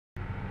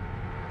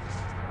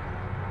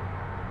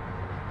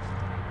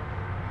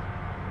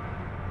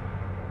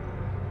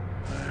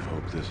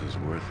hope this is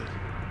worth it.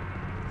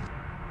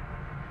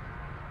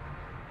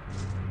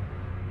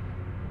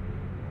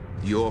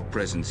 Your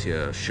presence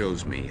here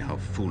shows me how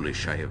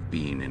foolish I have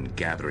been in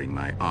gathering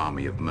my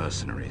army of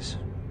mercenaries.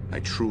 I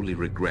truly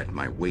regret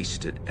my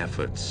wasted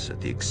efforts at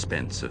the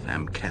expense of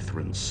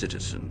Amkethran's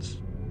citizens.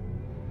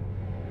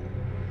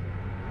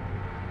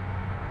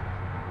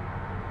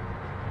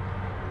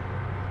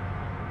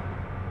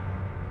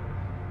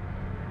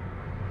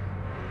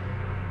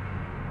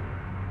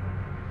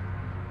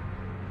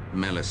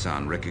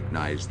 Melissan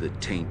recognized the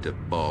taint of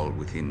Bhaal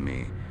within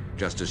me,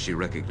 just as she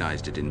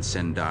recognized it in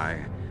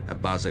Sendai,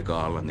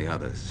 Abazagal, and the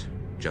others,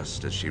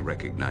 just as she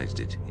recognized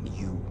it in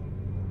you.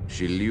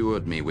 She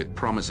lured me with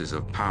promises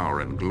of power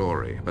and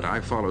glory, but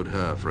I followed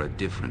her for a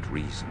different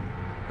reason.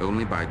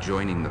 Only by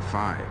joining the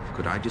Five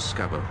could I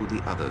discover who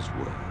the others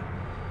were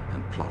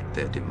and plot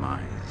their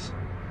demise.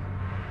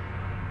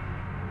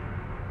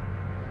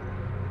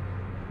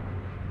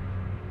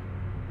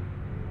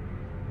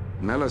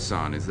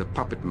 Melissan is the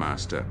puppet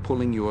master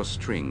pulling your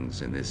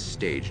strings in this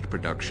staged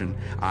production.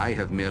 I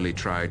have merely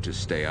tried to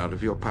stay out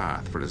of your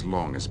path for as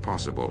long as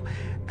possible,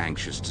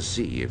 anxious to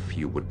see if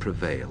you would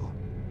prevail.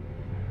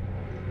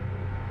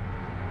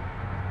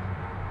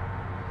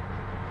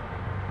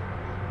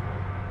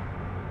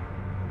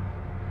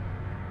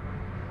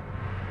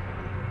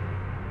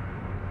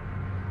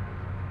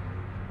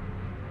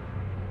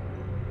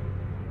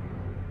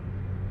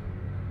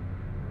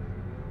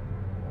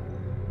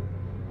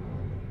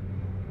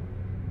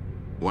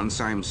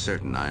 Once I am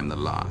certain I am the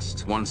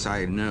last, once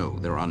I know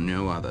there are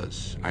no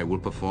others, I will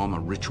perform a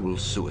ritual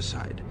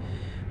suicide.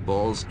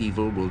 Bhaal's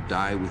evil will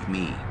die with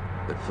me,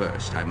 but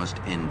first I must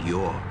end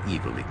your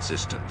evil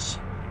existence.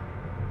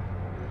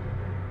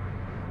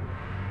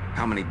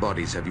 How many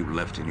bodies have you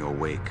left in your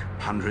wake?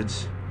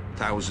 Hundreds?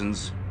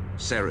 Thousands?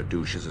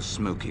 Saradush is a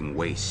smoking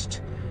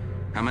waste.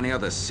 How many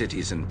other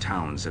cities and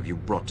towns have you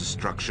brought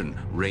destruction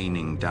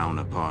raining down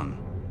upon?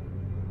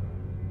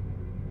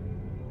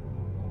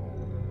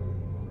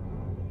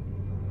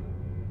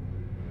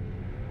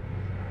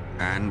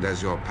 And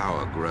as your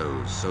power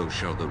grows, so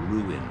shall the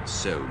ruin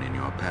sown in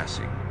your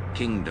passing.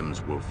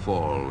 Kingdoms will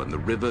fall, and the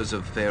rivers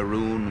of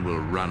Faerûn will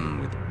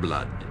run with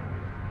blood.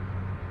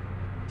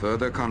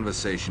 Further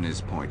conversation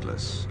is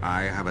pointless.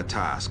 I have a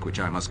task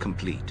which I must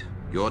complete.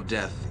 Your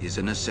death is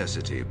a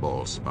necessity,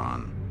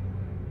 Bhaalspawn.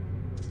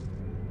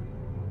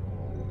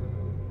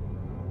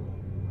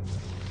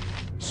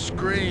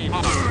 Scream!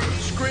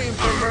 Scream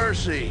for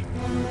mercy!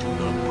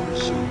 The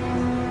pursuit.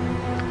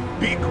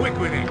 Be quick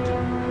with it!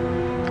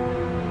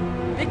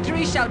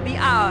 Victory shall be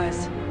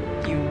ours.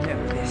 You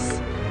know this.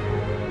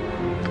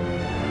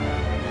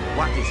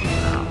 What is it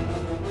now?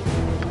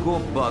 Go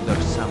bother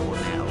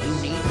someone else. You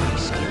need my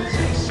skills,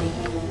 I see.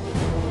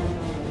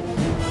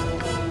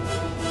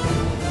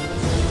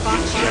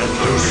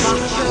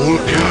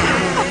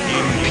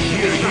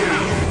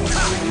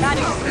 That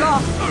is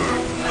lost.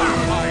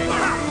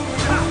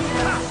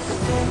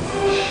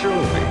 Show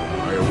me.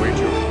 I await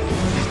you.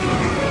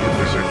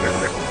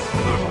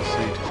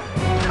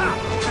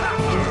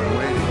 I'm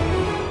waiting.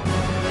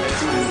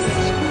 Let's do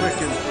this quick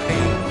and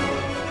painful.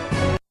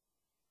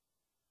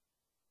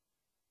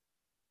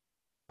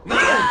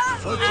 Don't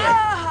forget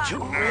to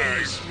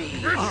raise me.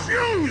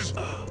 Refuse!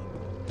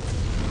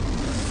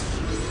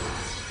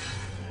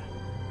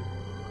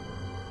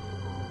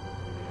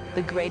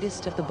 The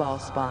greatest of the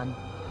Bhaalspawn,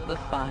 the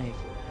Five,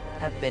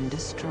 have been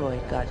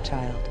destroyed,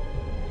 Godchild.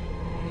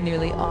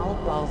 Nearly all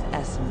Bhaal's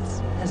essence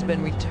has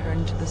been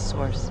returned to the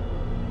source.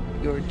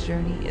 Your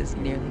journey is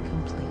nearly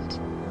complete.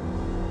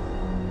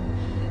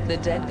 The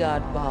dead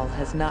god Bhaal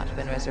has not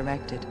been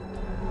resurrected.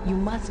 You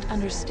must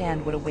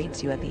understand what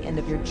awaits you at the end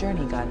of your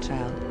journey,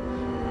 Godchild.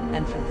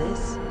 And for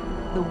this,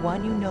 the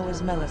one you know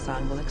as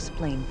Melissan will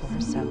explain for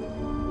herself.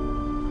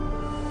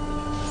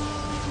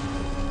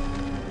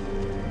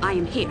 I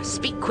am here.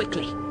 Speak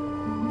quickly.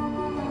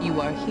 You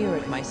are here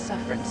at my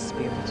sufferance,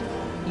 Spirit.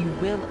 You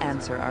will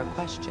answer our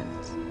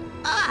questions.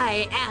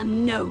 I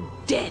am no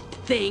dead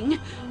thing.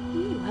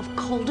 You have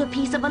called a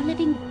piece of a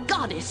living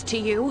goddess to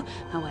you,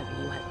 however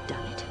you have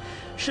done it.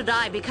 Should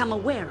I become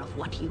aware of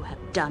what you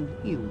have done,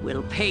 you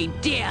will pay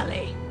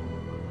dearly.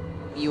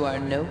 You are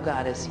no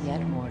goddess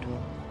yet, mortal.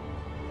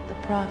 The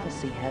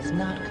prophecy has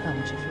not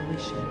come to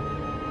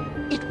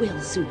fruition. It will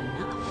soon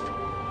enough.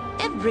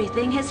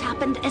 Everything has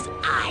happened as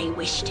I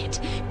wished it,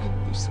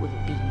 and this will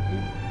be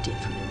no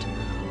different.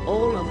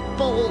 All of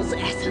Bhaal's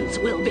essence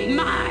will be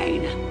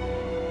mine.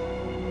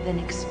 Then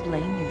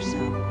explain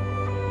yourself.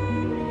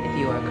 If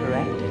you are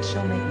correct, it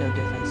shall make no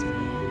difference in the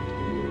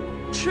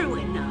end. True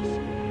enough.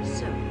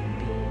 So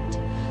be it.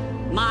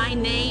 My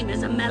name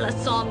is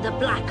Amelyssan The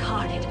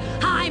Blackhearted,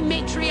 High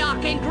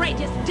Matriarch and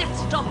greatest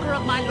Deathstalker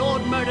of my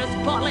Lord Murder's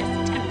Bhaalic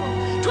temple.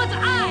 'Twas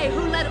I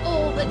who led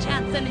all the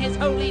chants in his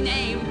holy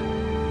name.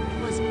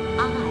 'Twas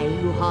I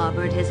who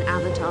harbored his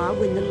avatar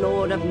when the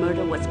Lord of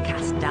Murder was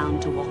cast down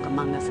to walk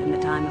among us in the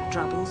time of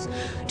troubles.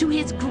 To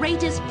his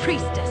greatest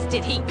priestess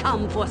did he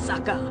come for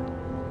succor.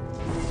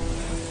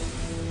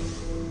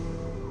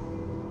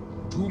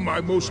 To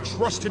my most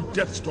trusted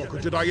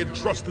Deathstalker did I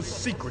entrust the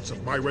secrets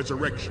of my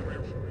resurrection.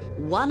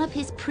 One of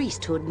his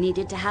priesthood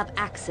needed to have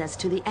access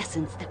to the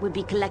essence that would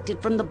be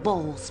collected from the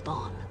Bhaal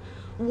spawn.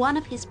 One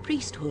of his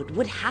priesthood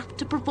would have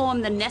to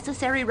perform the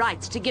necessary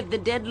rites to give the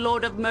dead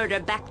Lord of Murder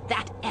back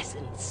that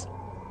essence.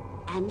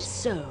 And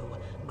so,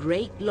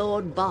 Great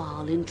Lord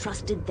Bhaal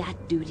entrusted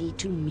that duty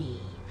to me.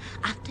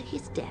 After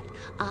his death,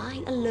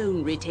 I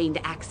alone retained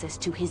access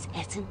to his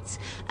essence,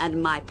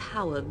 and my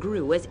power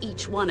grew as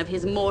each one of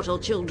his mortal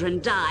children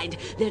died,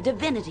 their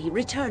divinity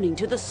returning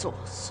to the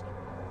source.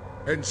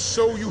 And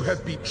so you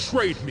have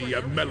betrayed me,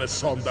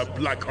 Amelyssan the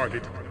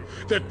Blackhearted.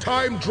 The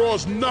time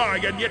draws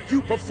nigh, and yet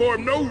you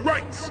perform no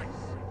rites!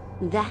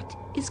 That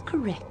is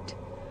correct.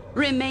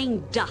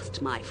 Remain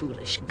dust, my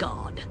foolish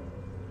god.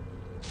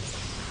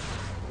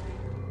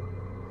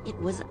 It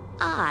was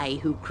I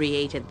who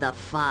created the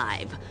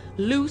Five,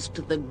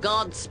 loosed the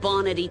god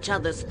spawn at each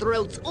other's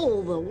throats,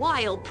 all the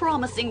while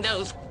promising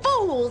those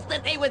fools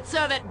that they would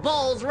serve at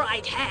Bhaal's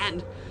right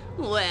hand.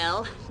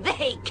 Well,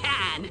 they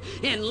can,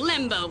 in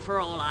limbo for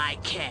all I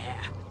care.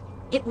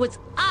 It was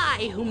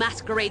I who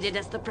masqueraded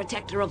as the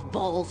protector of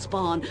Bhaal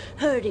spawn,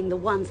 herding the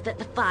ones that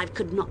the Five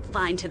could not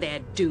find to their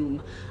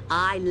doom.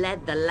 I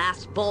led the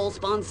last Bhaal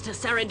spawns to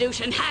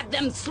Saradush and had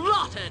them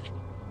slaughtered.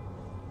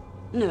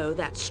 No,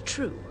 that's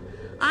true.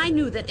 I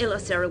knew that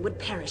Ilisera would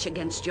perish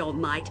against your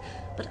might,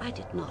 but I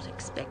did not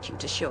expect you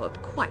to show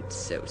up quite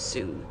so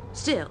soon.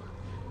 Still,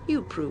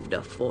 you proved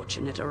a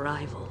fortunate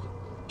arrival.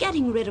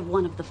 Getting rid of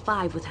one of the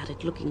Five without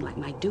it looking like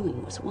my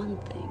doing was one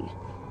thing.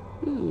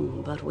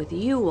 But with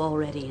you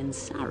already in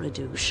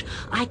Saradush,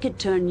 I could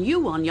turn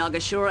you on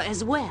Yagashura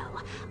as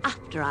well,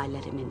 after I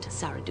let him into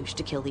Saradush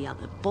to kill the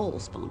other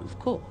Bhaal spawn, of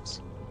course.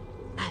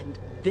 And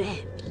then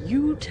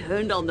you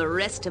turned on the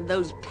rest of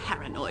those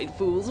paranoid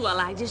fools while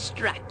I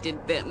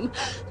distracted them.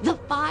 The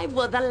Five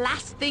were the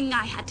last thing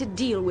I had to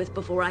deal with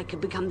before I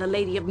could become the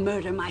Lady of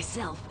Murder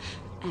myself,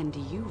 and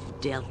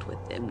you've dealt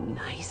with them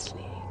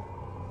nicely.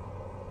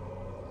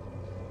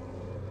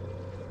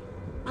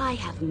 I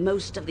have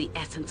most of the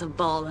essence of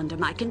Bhaal under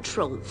my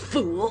control,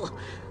 fool.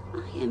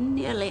 I am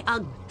nearly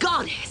a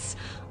goddess.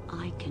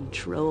 I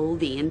control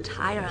the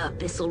entire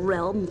abyssal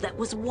realm that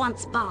was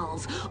once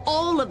Bhaal's,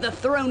 all of the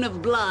Throne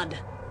of Blood.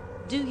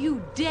 Do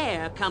you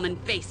dare come and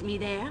face me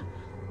there?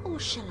 Or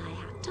shall I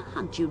have to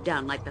hunt you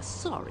down like the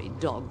sorry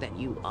dog that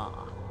you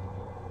are?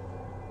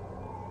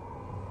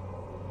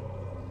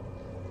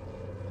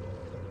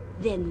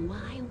 Then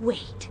why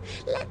wait?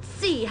 Let's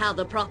see how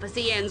the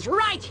prophecy ends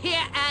right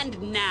here and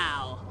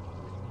now.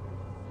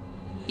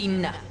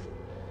 Enough.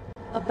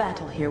 A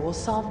battle here will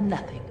solve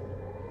nothing.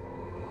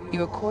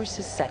 Your course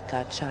is set,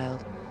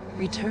 godchild.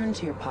 Return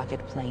to your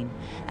pocket plane,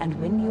 and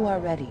when you are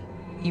ready,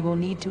 you will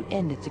need to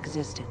end its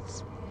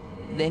existence.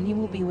 Then you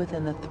will be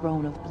within the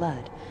Throne of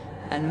Blood,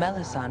 and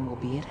Melissan will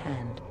be at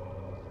hand.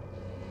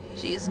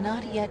 She is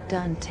not yet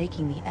done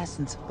taking the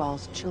essence of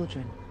Bhaal's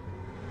children.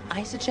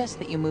 I suggest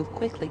that you move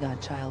quickly,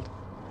 godchild.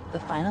 The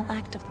final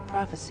act of the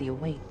prophecy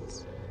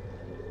awaits.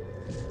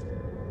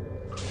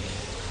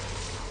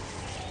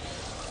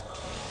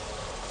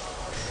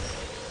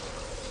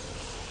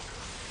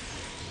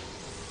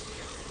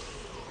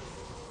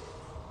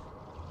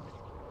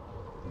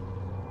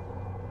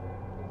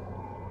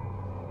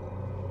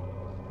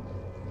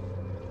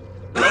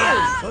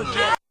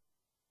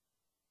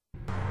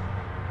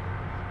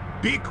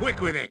 Be quick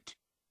with it!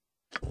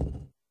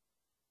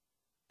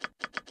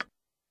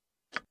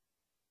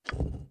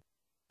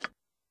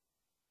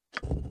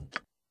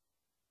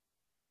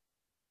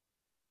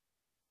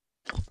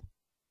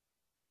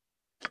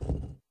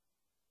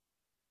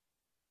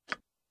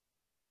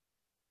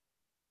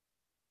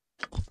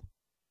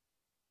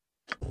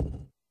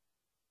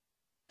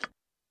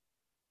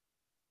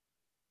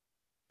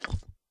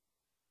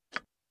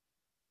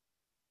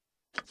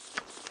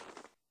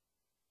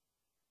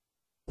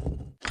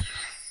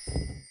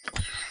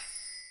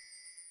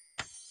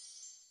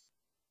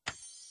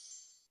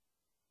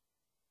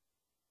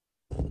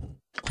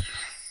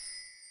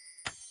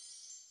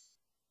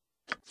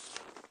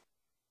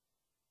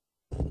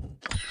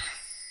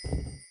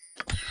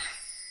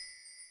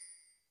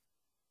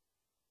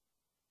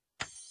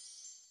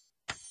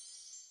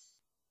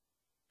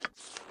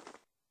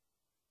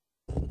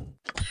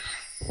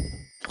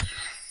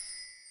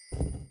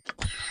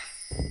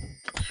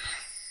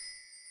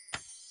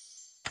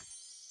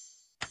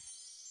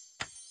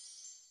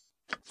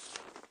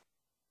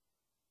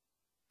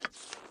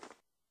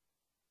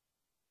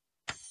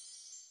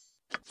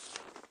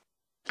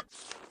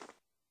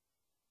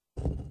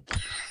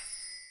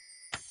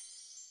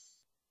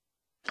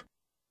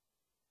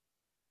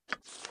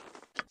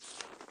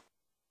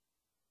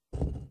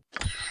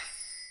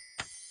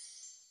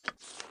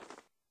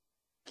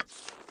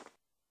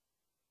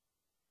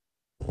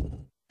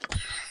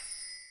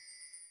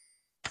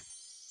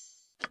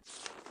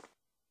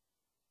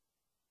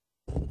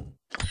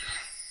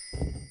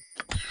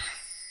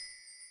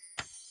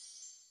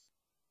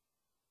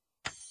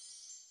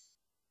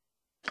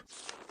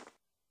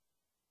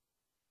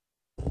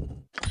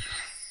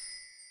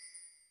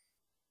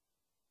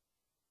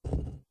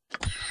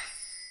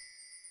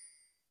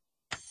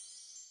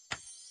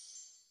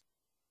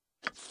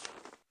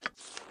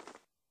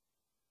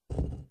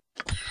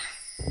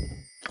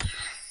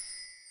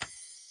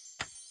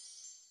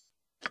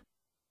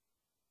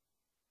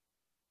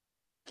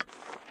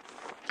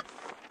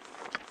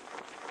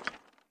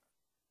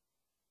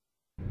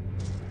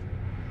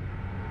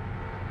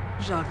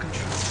 Jacques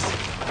controls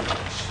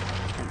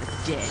and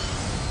the dead.